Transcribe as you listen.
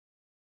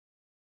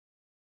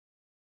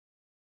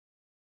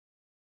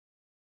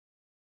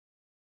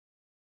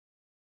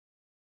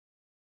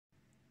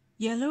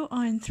Yellow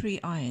iron 3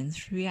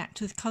 ions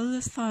react with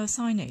colourless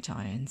thiocyanate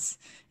ions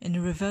in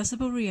a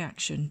reversible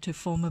reaction to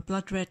form a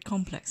blood red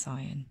complex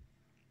ion.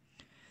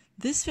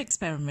 This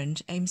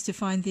experiment aims to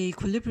find the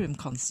equilibrium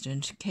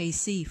constant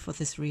Kc for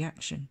this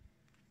reaction.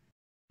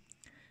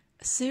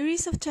 A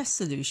series of test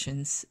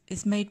solutions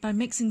is made by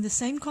mixing the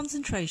same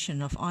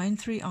concentration of iron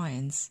 3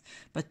 ions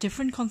but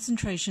different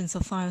concentrations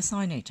of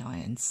thiocyanate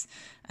ions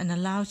and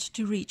allowed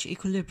to reach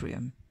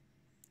equilibrium.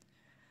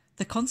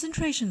 The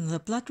concentration of the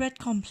blood red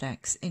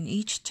complex in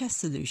each test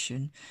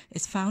solution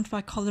is found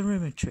by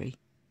colorimetry.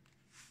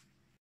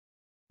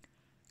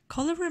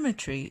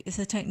 Colorimetry is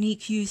a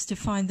technique used to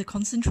find the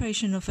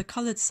concentration of a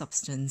colored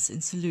substance in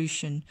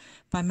solution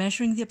by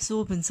measuring the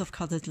absorbance of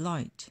colored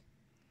light.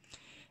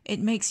 It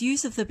makes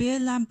use of the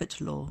Beer-Lambert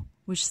law,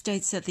 which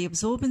states that the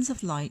absorbance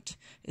of light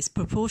is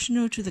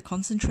proportional to the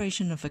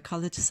concentration of a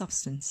colored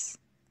substance.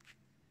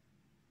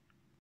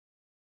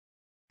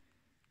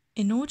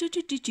 In order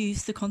to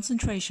deduce the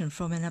concentration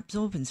from an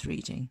absorbance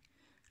reading,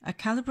 a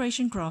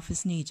calibration graph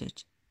is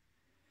needed.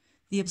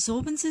 The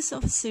absorbances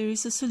of a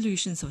series of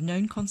solutions of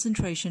known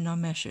concentration are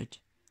measured.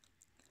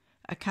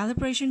 A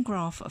calibration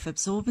graph of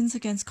absorbance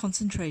against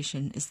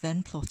concentration is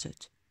then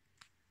plotted.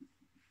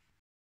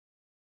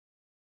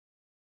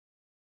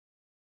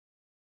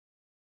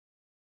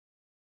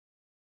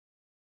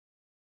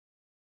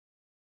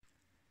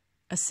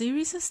 A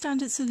series of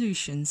standard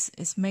solutions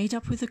is made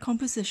up with the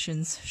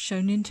compositions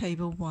shown in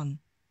Table 1.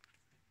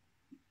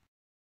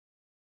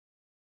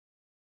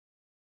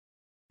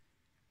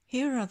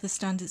 Here are the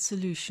standard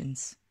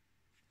solutions.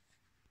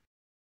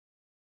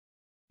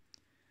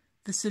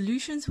 The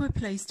solutions were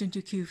placed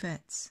into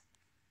cuvettes.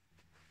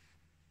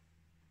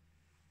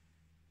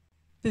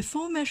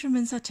 Before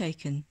measurements are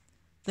taken,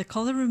 the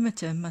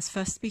colorimeter must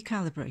first be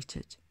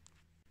calibrated.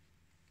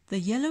 The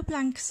yellow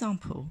blank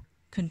sample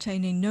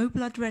containing no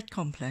blood red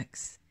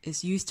complex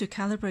is used to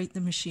calibrate the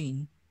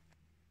machine.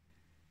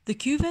 The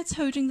cuvettes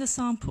holding the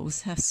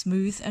samples have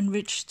smooth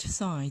enriched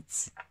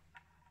sides.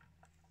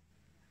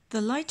 The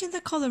light in the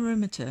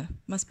colorimeter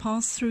must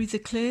pass through the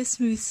clear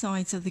smooth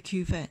sides of the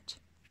cuvette.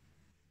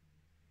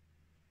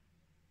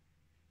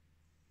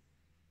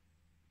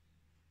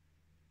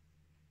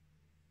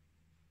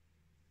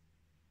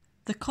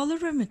 The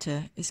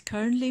colorimeter is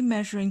currently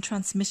measuring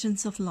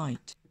transmittance of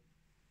light.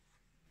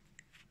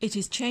 It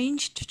is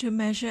changed to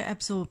measure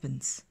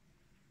absorbance.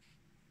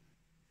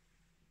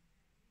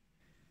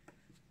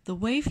 The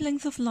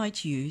wavelength of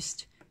light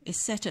used is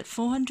set at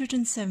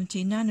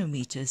 470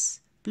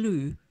 nanometers,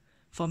 blue,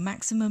 for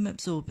maximum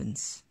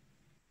absorbance.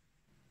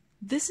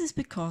 This is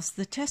because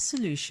the test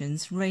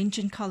solutions range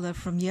in color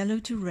from yellow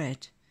to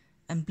red,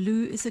 and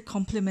blue is a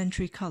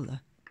complementary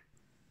color.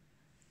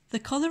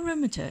 The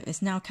colorimeter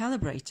is now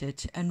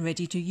calibrated and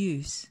ready to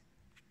use.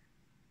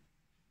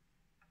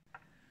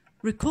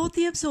 Record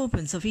the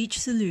absorbance of each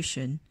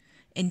solution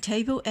in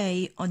Table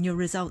A on your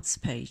results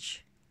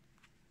page.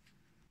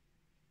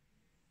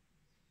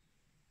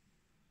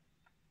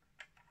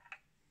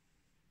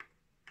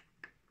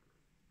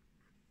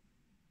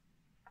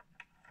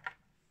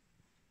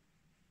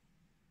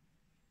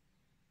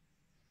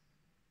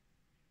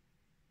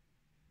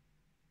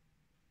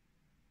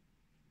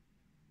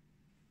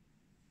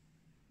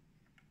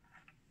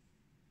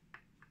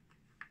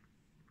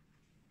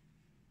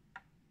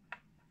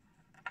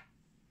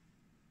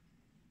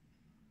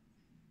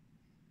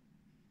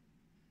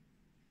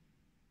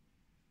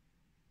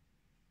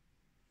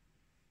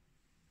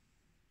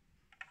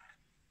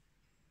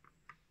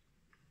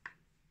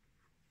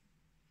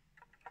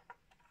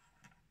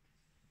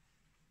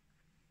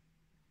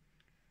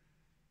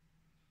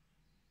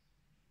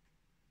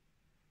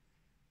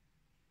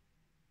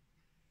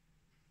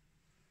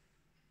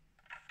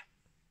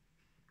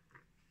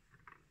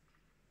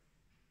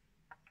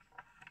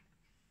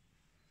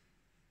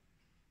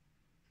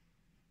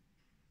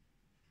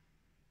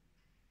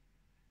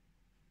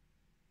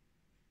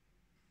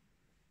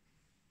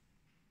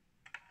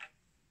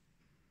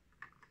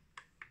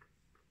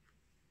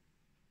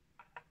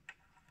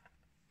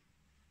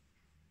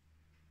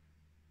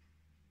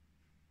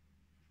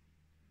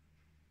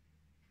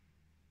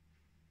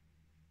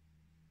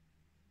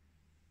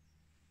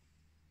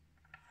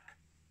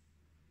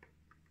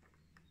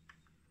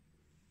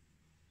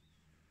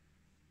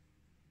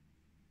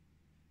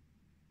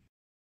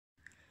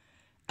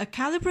 A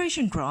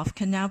calibration graph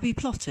can now be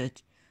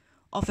plotted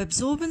of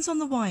absorbance on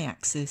the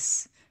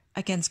y-axis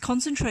against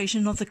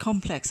concentration of the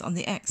complex on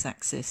the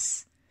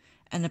x-axis,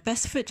 and a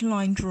best fit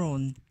line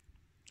drawn.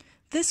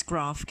 This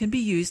graph can be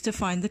used to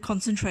find the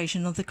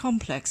concentration of the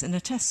complex in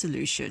a test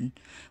solution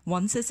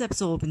once its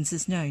absorbance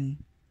is known.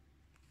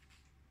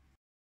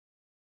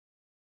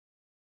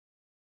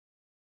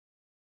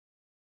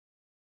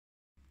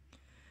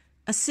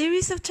 A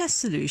series of test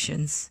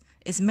solutions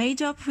is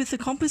made up with the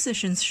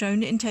compositions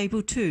shown in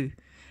Table 2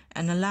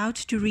 and allowed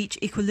to reach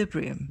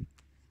equilibrium.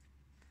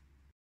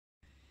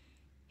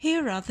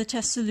 Here are the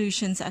test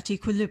solutions at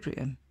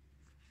equilibrium.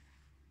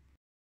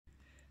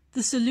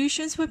 The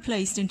solutions were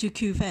placed into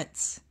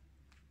cuvettes.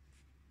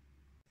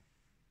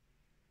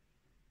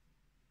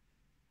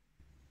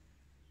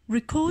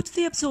 Record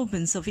the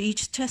absorbance of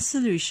each test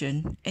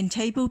solution in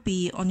Table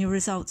B on your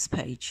results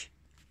page.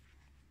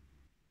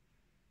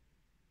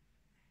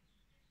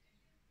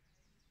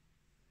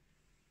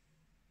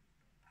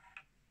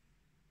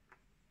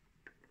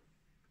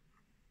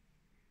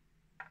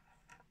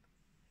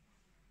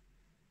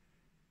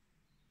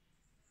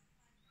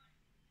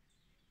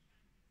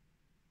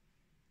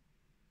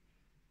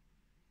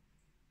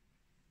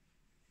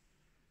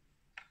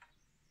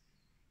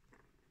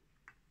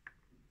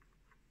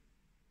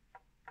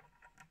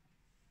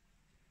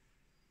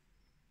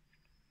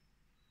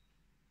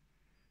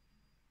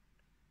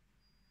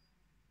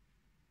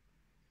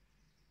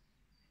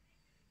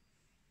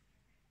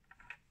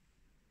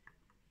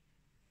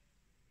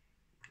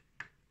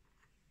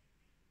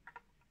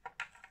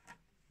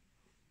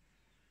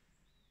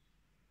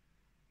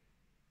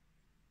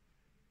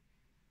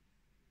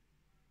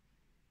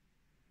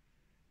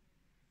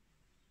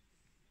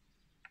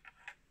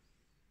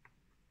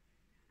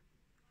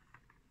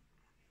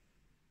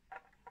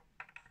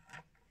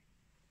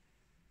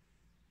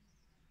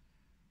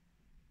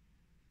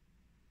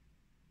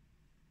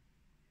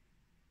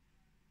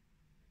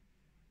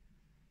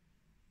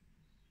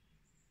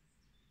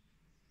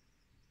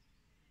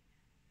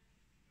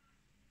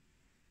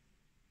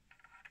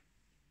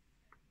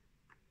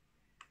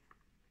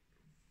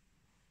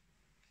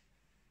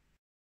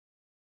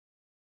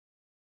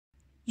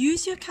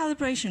 Use your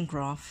calibration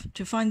graph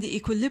to find the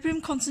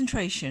equilibrium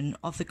concentration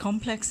of the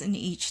complex in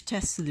each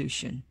test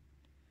solution.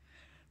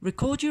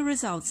 Record your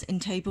results in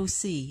Table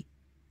C.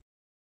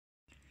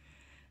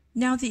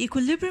 Now the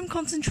equilibrium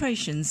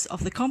concentrations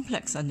of the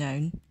complex are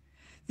known.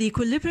 The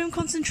equilibrium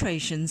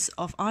concentrations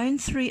of iron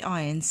 3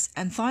 ions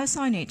and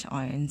thiocyanate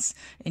ions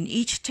in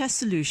each test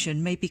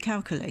solution may be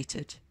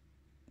calculated.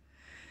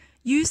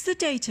 Use the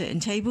data in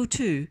Table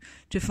 2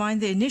 to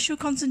find the initial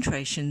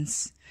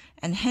concentrations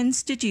and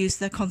hence deduce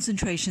their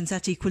concentrations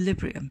at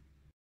equilibrium.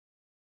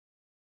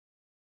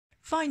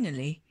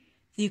 Finally,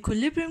 the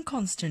equilibrium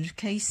constant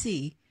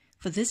Kc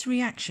for this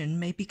reaction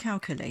may be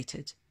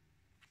calculated.